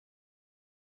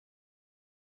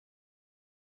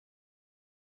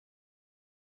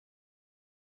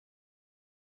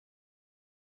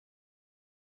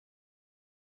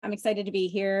I'm excited to be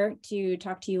here to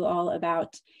talk to you all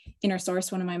about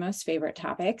InnerSource, one of my most favorite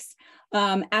topics.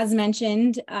 As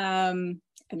mentioned,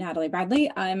 Natalie Bradley.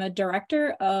 I'm a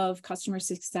director of customer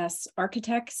success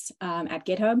architects at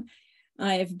GitHub.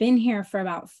 I've been here for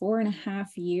about 4.5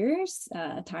 years.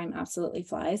 Time absolutely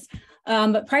flies.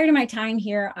 But prior to my time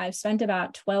here, I've spent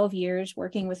about 12 years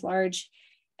working with large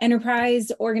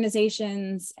enterprise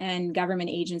organizations and government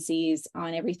agencies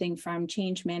on everything from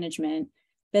change management,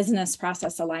 business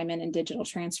process alignment, and digital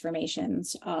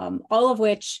transformations, all of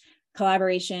which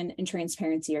collaboration and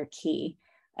transparency are key.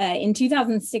 In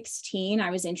 2016,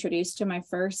 I was introduced to my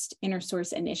first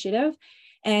InnerSource initiative,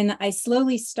 and I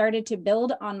slowly started to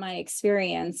build on my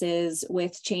experiences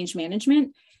with change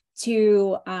management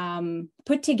to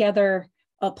put together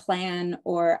a plan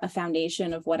or a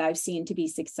foundation of what I've seen to be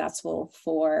successful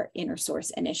for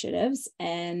InnerSource initiatives.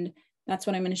 And that's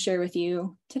what I'm going to share with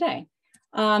you today.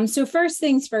 So first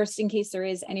things first, in case there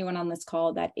is anyone on this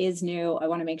call that is new, I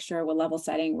want to make sure we're level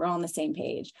setting, we're all on the same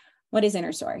page. What is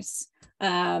InnerSource?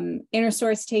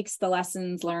 InnerSource takes the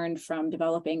lessons learned from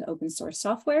developing open source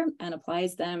software and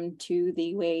applies them to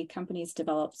the way companies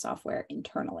develop software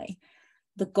internally.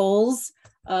 The goals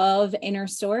of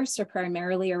InnerSource are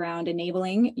primarily around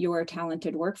enabling your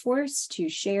talented workforce to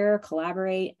share,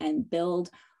 collaborate, and build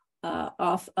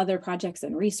off other projects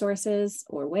and resources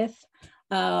or with,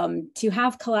 to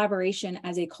have collaboration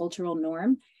as a cultural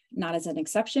norm, not as an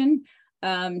exception,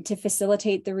 to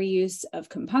facilitate the reuse of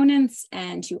components,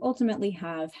 and to ultimately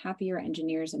have happier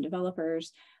engineers and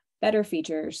developers, better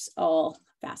features, all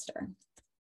faster.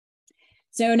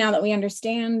 So now that we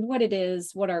understand what it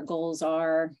is, what our goals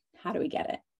are, how do we get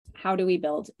it? How do we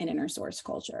build an InnerSource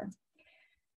culture?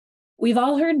 We've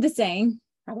all heard the saying,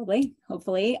 probably,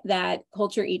 hopefully, that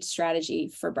culture eats strategy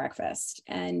for breakfast.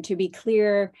 And to be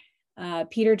clear,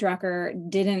 Peter Drucker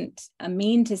didn't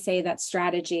mean to say that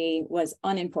strategy was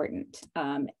unimportant.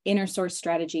 InnerSource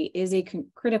strategy is a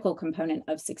critical component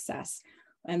of success.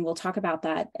 And we'll talk about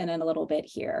that in a little bit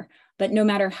here. But no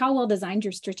matter how well designed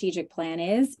your strategic plan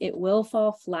is, it will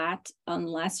fall flat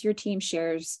unless your team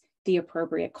shares the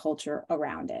appropriate culture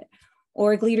around it.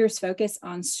 Org leaders focus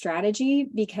on strategy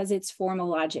because it's formal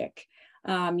logic.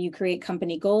 You create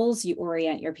company goals, you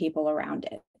orient your people around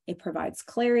it. It provides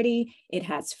clarity, it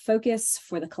has focus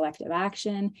for the collective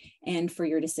action and for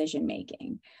your decision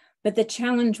making. But the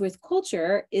challenge with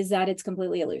culture is that it's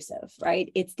completely elusive,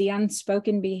 right? It's the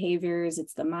unspoken behaviors,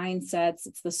 it's the mindsets,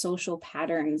 it's the social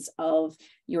patterns of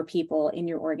your people in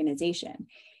your organization.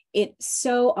 It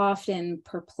so often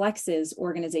perplexes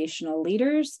organizational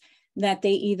leaders that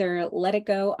they either let it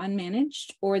go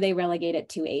unmanaged or they relegate it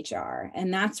to HR.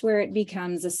 And that's where it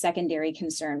becomes a secondary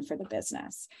concern for the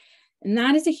business. And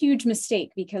that is a huge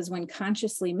mistake because when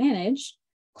consciously managed,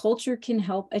 culture can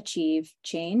help achieve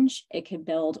change. It can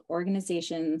build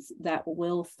organizations that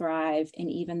will thrive in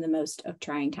even the most of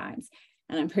trying times.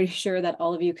 And I'm pretty sure that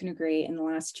all of you can agree in the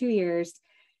last 2 years,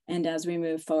 and as we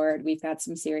move forward, we've got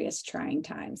some serious trying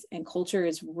times, and culture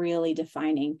is really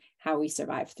defining how we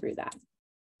survive through that.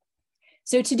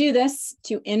 So to do this,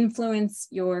 to influence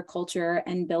your culture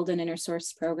and build an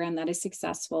InnerSource program that is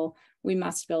successful, we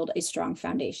must build a strong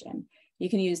foundation. You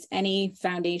can use any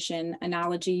foundation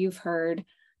analogy you've heard.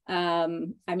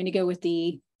 I'm going to go with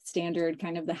the standard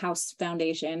kind of the house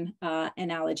foundation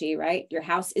analogy, right? Your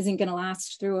house isn't going to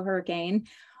last through a hurricane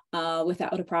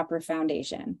without a proper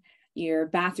foundation. Your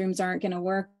bathrooms aren't going to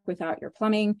work without your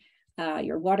plumbing.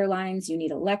 Your water lines, you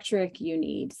need electric, you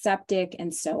need septic,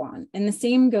 and so on. And the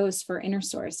same goes for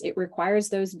InnerSource. It requires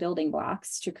those building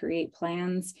blocks to create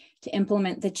plans to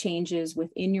implement the changes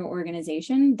within your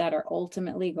organization that are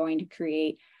ultimately going to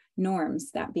create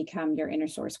norms that become your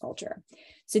InnerSource culture.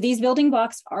 So these building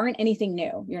blocks aren't anything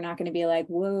new. You're not going to be like,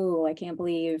 whoa, I can't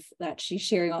believe that she's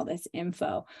sharing all this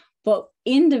info. But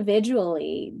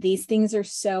individually, these things are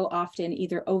so often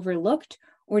either overlooked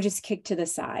or just kicked to the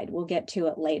side. We'll get to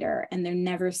it later, and they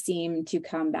never seem to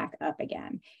come back up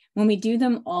again. When we do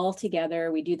them all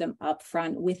together, we do them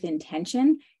upfront with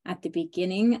intention at the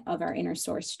beginning of our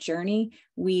InnerSource journey,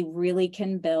 we really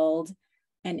can build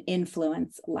and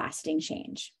influence lasting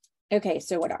change. Okay,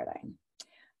 so what are they?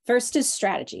 First is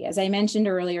strategy. As I mentioned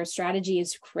earlier, strategy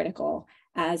is critical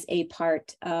as a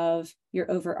part of your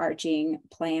overarching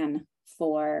plan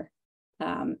for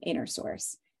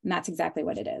InnerSource. And that's exactly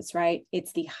what it is, right?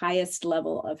 It's the highest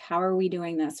level of how are we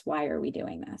doing this? Why are we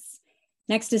doing this?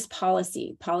 Next is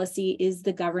policy. Policy is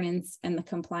the governance and the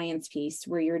compliance piece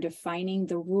where you're defining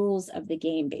the rules of the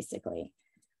game, basically.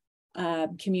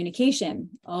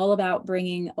 Communication, all about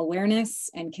bringing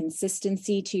awareness and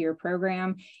consistency to your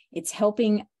program. It's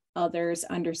helping others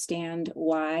understand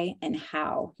why and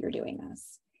how you're doing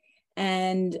this.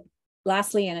 And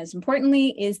lastly, and as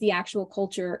importantly, is the actual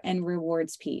culture and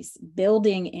rewards piece,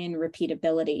 building in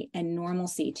repeatability and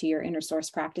normalcy to your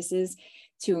InnerSource practices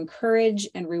to encourage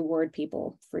and reward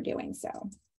people for doing so.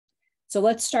 So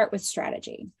let's start with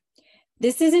strategy.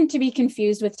 This isn't to be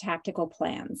confused with tactical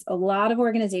plans. A lot of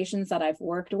organizations that I've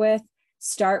worked with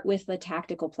start with the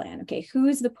tactical plan. Okay,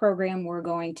 who's the program we're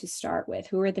going to start with?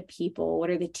 Who are the people?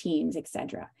 What are the teams,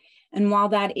 etc. And while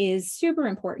that is super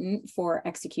important for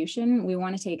execution, we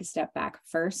want to take a step back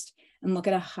first and look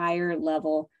at a higher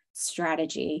level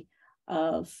strategy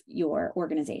of your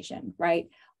organization, right?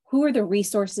 Who are the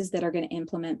resources that are going to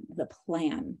implement the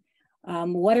plan?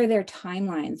 What are their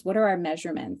timelines? What are our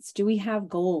measurements? Do we have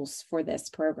goals for this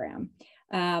program?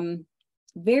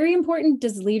 Very important,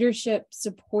 does leadership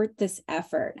support this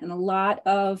effort? And a lot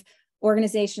of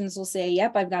organizations will say,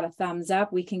 yep, I've got a thumbs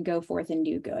up, we can go forth and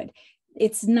do good.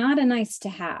 It's not a nice to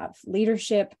have.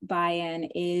 Leadership buy-in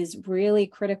is really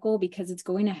critical because it's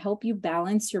going to help you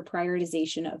balance your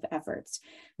prioritization of efforts.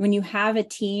 When you have a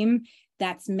team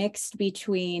that's mixed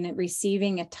between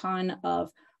receiving a ton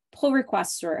of pull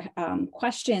requests or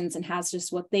questions and has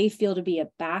just what they feel to be a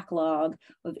backlog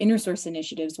of InnerSource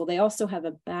initiatives, well, they also have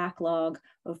a backlog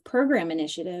of program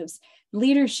initiatives.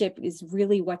 Leadership is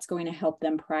really what's going to help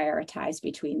them prioritize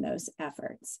between those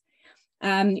efforts.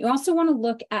 You also want to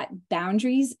look at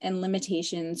boundaries and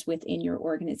limitations within your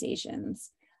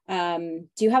organizations. Do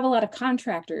you have a lot of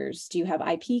contractors? Do you have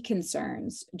IP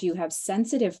concerns? Do you have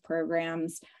sensitive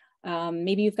programs?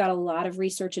 Maybe you've got a lot of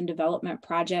research and development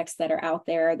projects that are out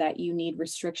there that you need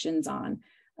restrictions on,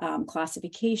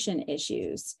 classification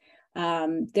issues.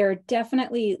 There are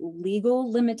definitely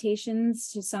legal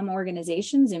limitations to some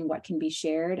organizations in what can be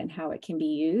shared and how it can be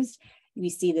used. We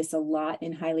see this a lot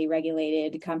in highly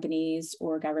regulated companies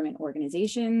or government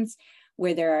organizations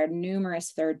where there are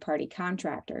numerous third-party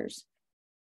contractors.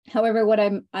 However, what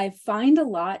I find a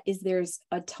lot is there's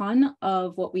a ton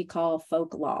of what we call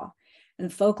folk law.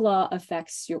 And folk law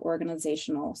affects your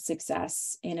organizational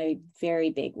success in a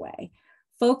very big way.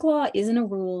 Folk law isn't a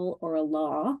rule or a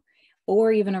law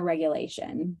or even a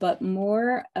regulation, but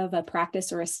more of a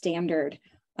practice or a standard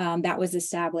that was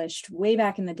established way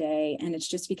back in the day, and it's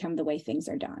just become the way things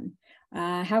are done.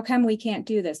 How come we can't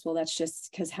do this? Well, that's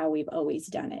just because how we've always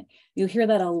done it. You hear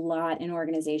that a lot in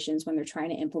organizations when they're trying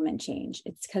to implement change.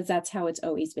 It's because that's how it's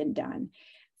always been done.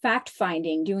 Fact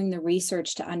finding, doing the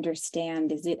research to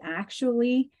understand, is it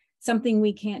actually something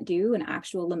we can't do, an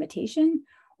actual limitation?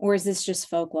 Or is this just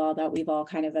folk law that we've all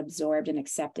kind of absorbed and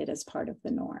accepted as part of the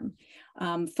norm?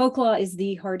 Folk law is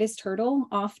the hardest hurdle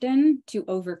often to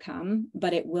overcome,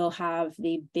 but it will have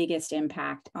the biggest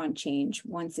impact on change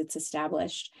once it's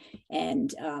established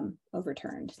and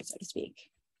overturned, so to speak.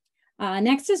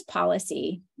 Next is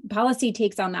policy. Policy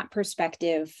takes on that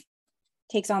perspective,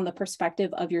 takes on the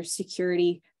perspective of your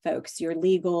security folks, your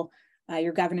legal,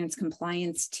 your governance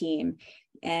compliance team,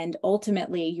 and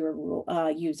ultimately your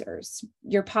users.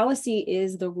 Your policy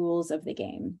is the rules of the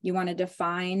game. You want to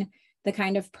define the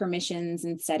kind of permissions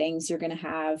and settings you're going to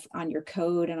have on your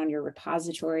code and on your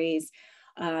repositories.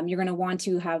 You're going to want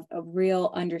to have a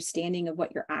real understanding of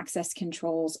what your access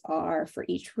controls are for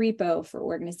each repo, for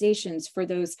organizations, for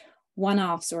those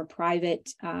one-offs or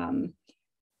private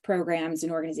programs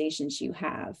and organizations you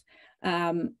have.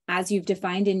 As you've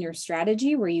defined in your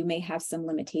strategy where you may have some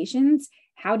limitations,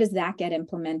 how does that get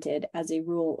implemented as a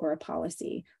rule or a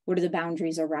policy? What are the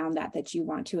boundaries around that that you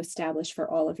want to establish for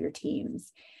all of your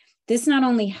teams? This not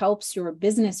only helps your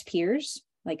business peers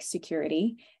like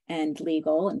security and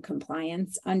legal and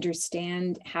compliance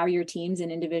understand how your teams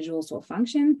and individuals will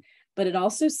function, but it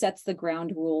also sets the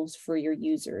ground rules for your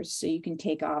users so you can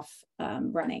take off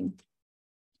running.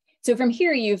 So from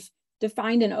here, you've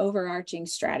defined an overarching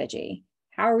strategy.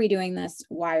 How are we doing this?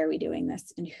 Why are we doing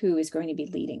this? And who is going to be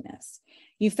leading this?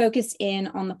 You focus in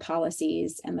on the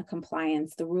policies and the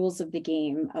compliance, the rules of the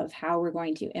game of how we're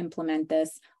going to implement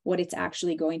this, what it's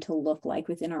actually going to look like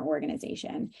within our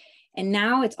organization. And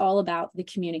now it's all about the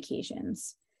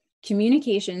communications.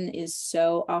 Communication is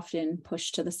so often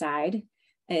pushed to the side.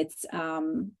 It's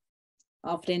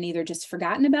often either just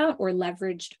forgotten about or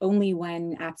leveraged only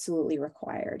when absolutely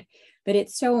required. But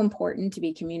it's so important to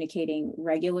be communicating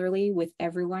regularly with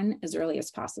everyone as early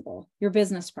as possible. Your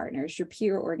business partners, your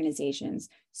peer organizations,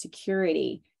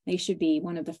 security, they should be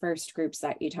one of the first groups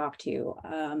that you talk to,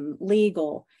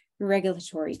 legal, your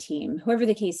regulatory team, whoever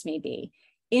the case may be.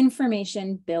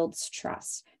 Information builds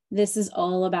trust. This is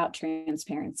all about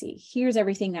transparency. Here's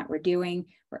everything that we're doing.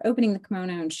 We're opening the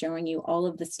kimono and showing you all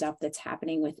of the stuff that's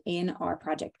happening within our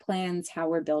project plans, how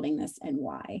we're building this and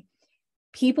why.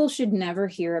 People should never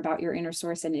hear about your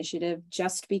InnerSource initiative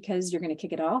just because you're going to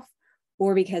kick it off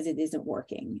or because it isn't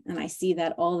working. And I see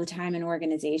that all the time in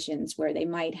organizations where they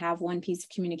might have one piece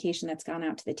of communication that's gone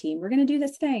out to the team. We're going to do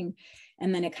this thing.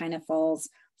 And then it kind of falls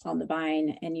on the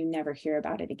vine and you never hear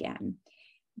about it again.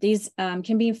 These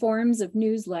can be forms of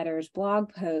newsletters,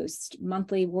 blog posts,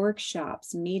 monthly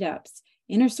workshops, meetups.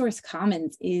 InnerSource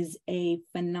Commons is a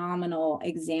phenomenal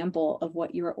example of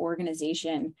what your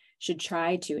organization should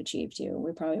try to achieve too.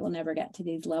 We probably will never get to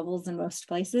these levels in most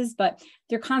places, but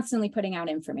they're constantly putting out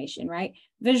information, right?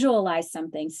 Visualize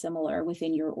something similar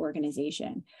within your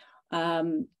organization.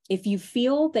 If you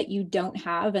feel that you don't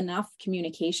have enough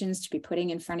communications to be putting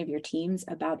in front of your teams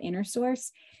about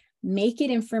InnerSource, make it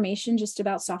information just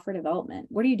about software development.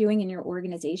 What are you doing in your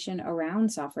organization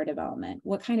around software development?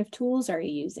 What kind of tools are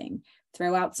you using?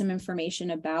 Throw out some information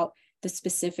about the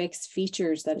specifics,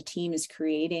 features that a team is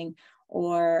creating,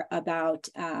 or about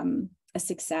a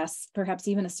success, perhaps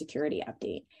even a security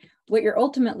update. What you're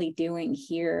ultimately doing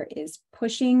here is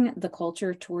pushing the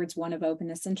culture towards one of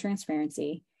openness and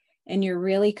transparency, and you're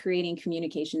really creating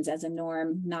communications as a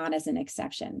norm, not as an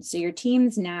exception. So your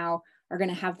teams now are going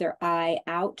to have their eye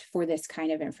out for this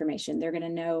kind of information. They're going to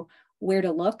know where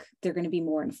to look. They're going to be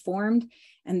more informed,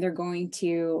 and they're going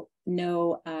to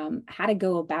know how to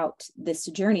go about this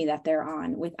journey that they're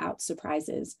on without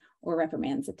surprises or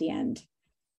reprimands at the end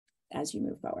as you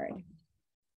move forward.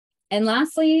 And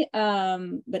lastly,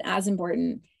 but as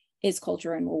important, is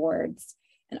culture and rewards.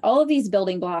 And all of these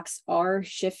building blocks are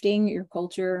shifting your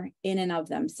culture in and of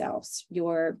themselves.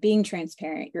 You're being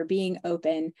transparent, you're being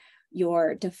open,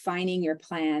 you're defining your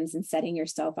plans and setting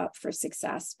yourself up for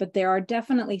success. But there are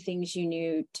definitely things you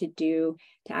need to do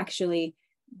to actually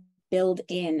build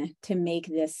in to make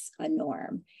this a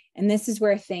norm. And this is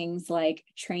where things like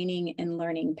training and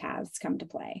learning paths come to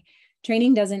play.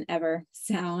 Training doesn't ever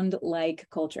sound like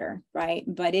culture, right?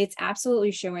 But it's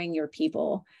absolutely showing your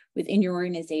people within your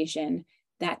organization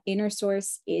that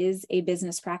InnerSource is a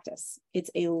business practice. It's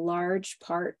a large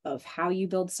part of how you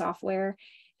build software,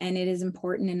 and it is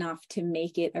important enough to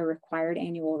make it a required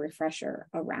annual refresher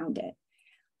around it.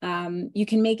 You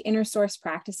can make InnerSource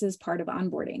practices part of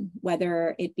onboarding,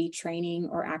 whether it be training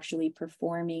or actually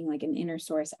performing like an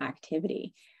InnerSource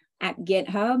activity. At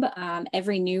GitHub,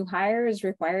 every new hire is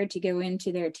required to go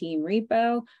into their team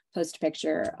repo, post a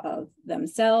picture of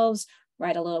themselves,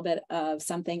 write a little bit of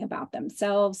something about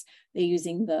themselves. They're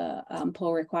using the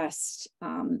pull request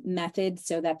method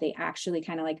so that they actually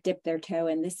kind of like dip their toe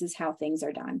in. This is how things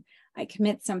are done. I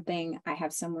commit something, I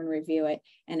have someone review it,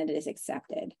 and it is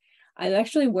accepted. I've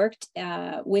actually worked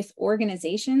with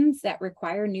organizations that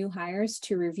require new hires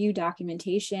to review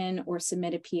documentation or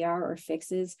submit a PR or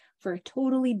fixes for a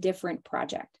totally different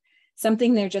project,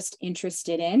 something they're just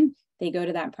interested in. They go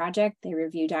to that project, they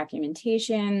review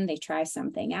documentation, they try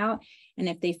something out, and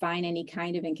if they find any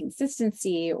kind of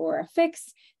inconsistency or a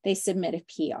fix, they submit a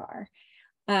PR.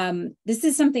 This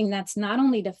is something that's not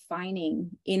only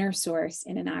defining InnerSource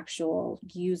in an actual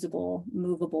usable,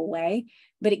 movable way,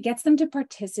 but it gets them to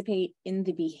participate in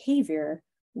the behavior,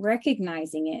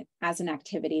 recognizing it as an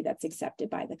activity that's accepted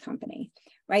by the company,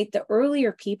 right? The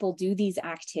earlier people do these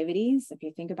activities, if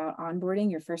you think about onboarding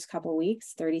your first couple of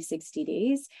weeks, 30, 60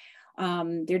 days,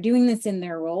 they're doing this in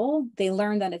their role. They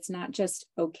learn that it's not just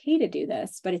okay to do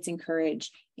this, but it's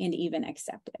encouraged and even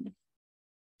accepted.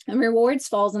 And rewards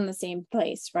falls in the same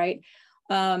place, right?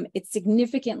 It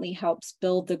significantly helps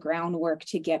build the groundwork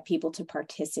to get people to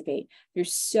participate.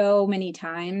 There's so many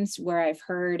times where I've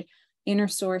heard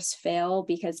InnerSource fail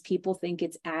because people think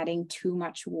it's adding too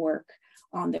much work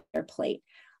on their plate.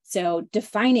 So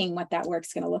defining what that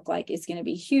work's going to look like is going to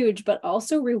be huge, but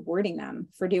also rewarding them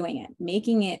for doing it,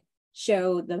 making it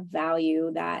show the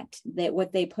value that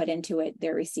what they put into it,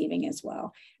 they're receiving as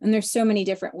well. And there's so many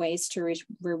different ways to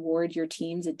reward your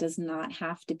teams. It does not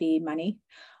have to be money.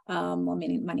 Well,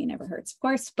 meaning money never hurts, of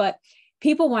course, but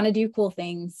people want to do cool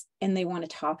things and they want to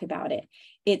talk about it.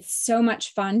 It's so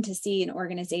much fun to see an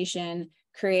organization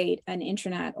create an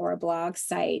intranet or a blog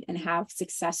site and have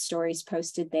success stories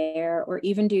posted there, or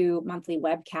even do monthly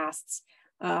webcasts,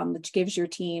 which gives your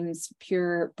teams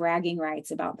pure bragging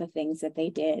rights about the things that they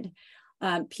did.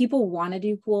 People want to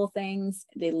do cool things.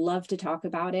 They love to talk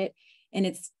about it. And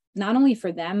it's not only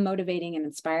for them motivating and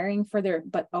inspiring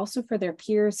but also for their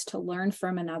peers to learn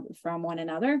from one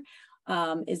another,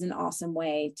 is an awesome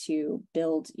way to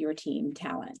build your team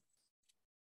talent.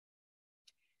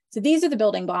 So these are the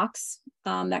building blocks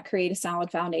that create a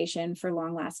solid foundation for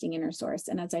long-lasting InnerSource.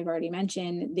 And as I've already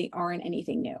mentioned, they aren't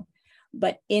anything new.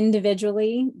 But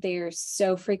individually, they're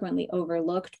so frequently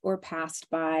overlooked or passed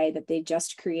by that they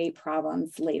just create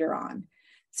problems later on.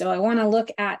 So I want to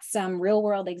look at some real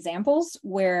world examples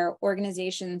where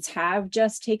organizations have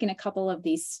just taken a couple of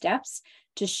these steps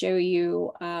to show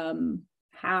you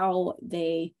how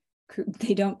they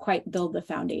don't quite build the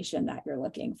foundation that you're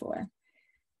looking for.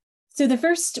 So the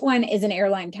first one is an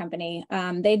airline company.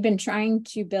 They'd been trying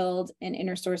to build an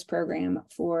InnerSource program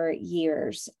for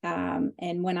years.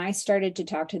 And when I started to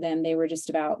talk to them, they were just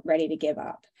about ready to give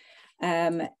up.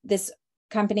 This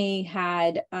company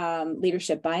had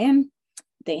leadership buy-in.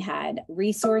 They had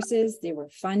resources, they were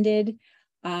funded.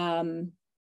 So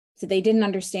they didn't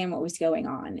understand what was going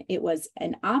on. It was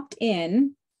an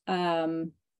opt-in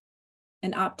InnerSource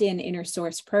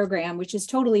program, which is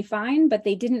totally fine, but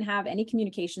they didn't have any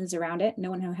communications around it. No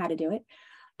one knew how to do it.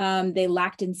 They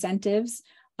lacked incentives,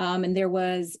 and there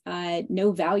was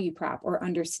no value prop or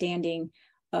understanding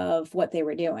of what they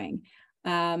were doing.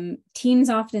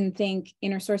 Teams often think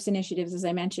InnerSource initiatives, as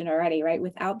I mentioned already, right,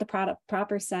 without the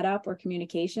proper setup or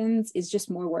communications is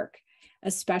just more work,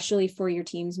 especially for your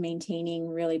teams maintaining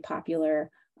really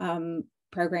popular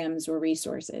programs or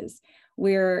resources.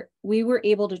 Where we were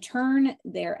able to turn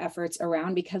their efforts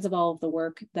around because of all of the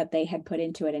work that they had put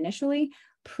into it initially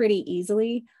pretty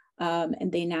easily.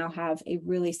 And they now have a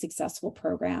really successful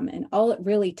program. And all it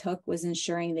really took was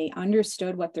ensuring they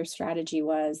understood what their strategy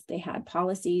was, they had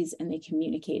policies, and they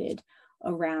communicated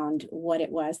around what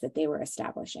it was that they were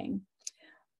establishing.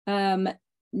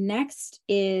 Next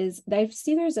is, I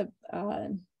see there's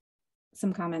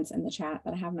some comments in the chat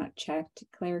that I have not checked.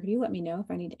 Claire, could you let me know if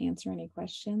I need to answer any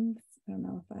questions? I don't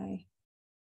know if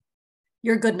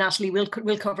You're good, Natalie. We'll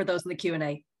cover those in the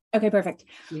Q&A. Okay, perfect.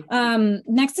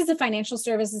 Next is a financial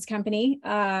services company.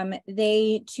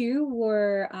 They too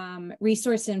were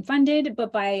resourced and funded,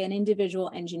 but by an individual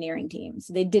engineering team.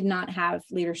 So they did not have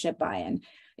leadership buy-in.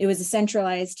 It was a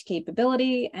centralized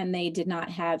capability, and they did not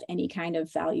have any kind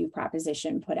of value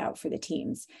proposition put out for the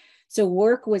teams. So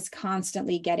work was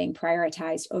constantly getting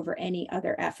prioritized over any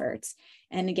other efforts.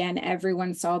 And again,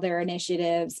 everyone saw their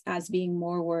initiatives as being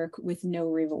more work with no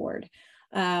reward.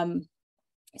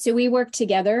 So we worked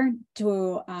together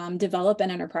to develop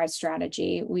an enterprise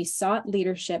strategy. We sought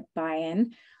leadership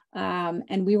buy-in,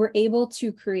 and we were able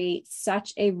to create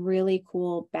such a really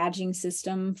cool badging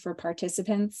system for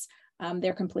participants.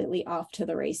 They're completely off to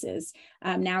the races.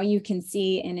 Now you can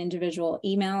see in individual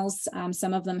emails,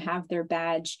 some of them have their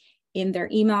badge in their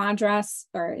email address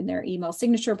or in their email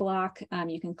signature block.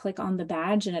 You can click on the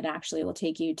badge and it actually will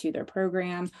take you to their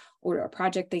program or a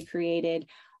project they created.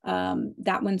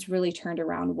 That one's really turned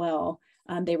around well.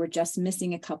 They were just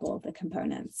missing a couple of the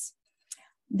components.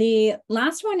 The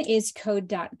last one is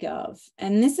code.gov.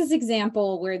 And this is an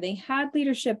example where they had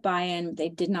leadership buy-in, they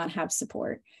did not have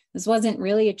support. This wasn't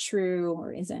really a true,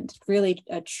 or isn't really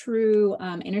a true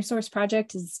InnerSource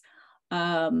project.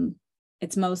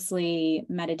 It's mostly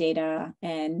metadata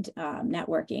and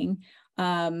networking,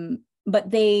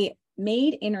 but they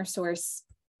made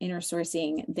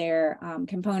InnerSourcing their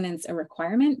components a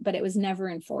requirement, but it was never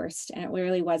enforced, and it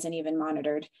really wasn't even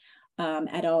monitored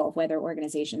at all whether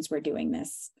organizations were doing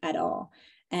this at all.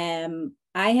 I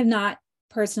have not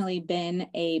personally been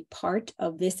a part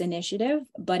of this initiative,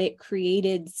 but it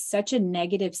created such a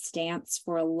negative stance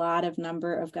for a lot of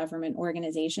number of government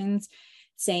organizations,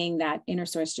 saying that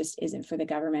InnerSource just isn't for the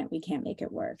government, we can't make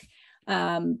it work.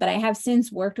 But I have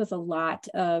since worked with a lot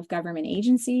of government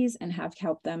agencies and have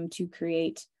helped them to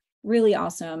create really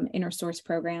awesome InnerSource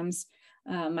programs.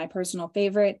 My personal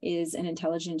favorite is an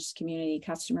intelligence community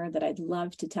customer that I'd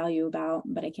love to tell you about,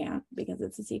 but I can't because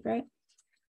it's a secret.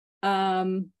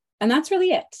 And that's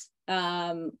really it.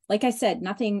 Like I said,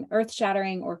 nothing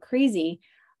earth-shattering or crazy,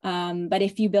 but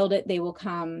if you build it, they will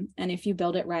come. And if you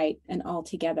build it right and all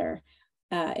together,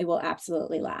 it will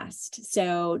absolutely last.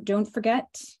 So don't forget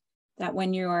that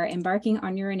when you're embarking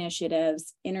on your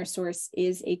initiatives, InnerSource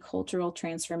is a cultural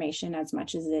transformation as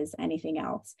much as it is anything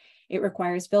else. It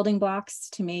requires building blocks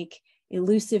to make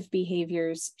elusive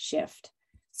behaviors shift.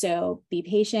 So be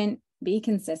patient, be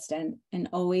consistent, and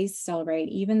always celebrate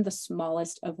even the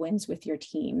smallest of wins with your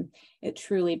team. It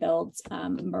truly builds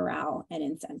morale and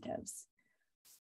incentives.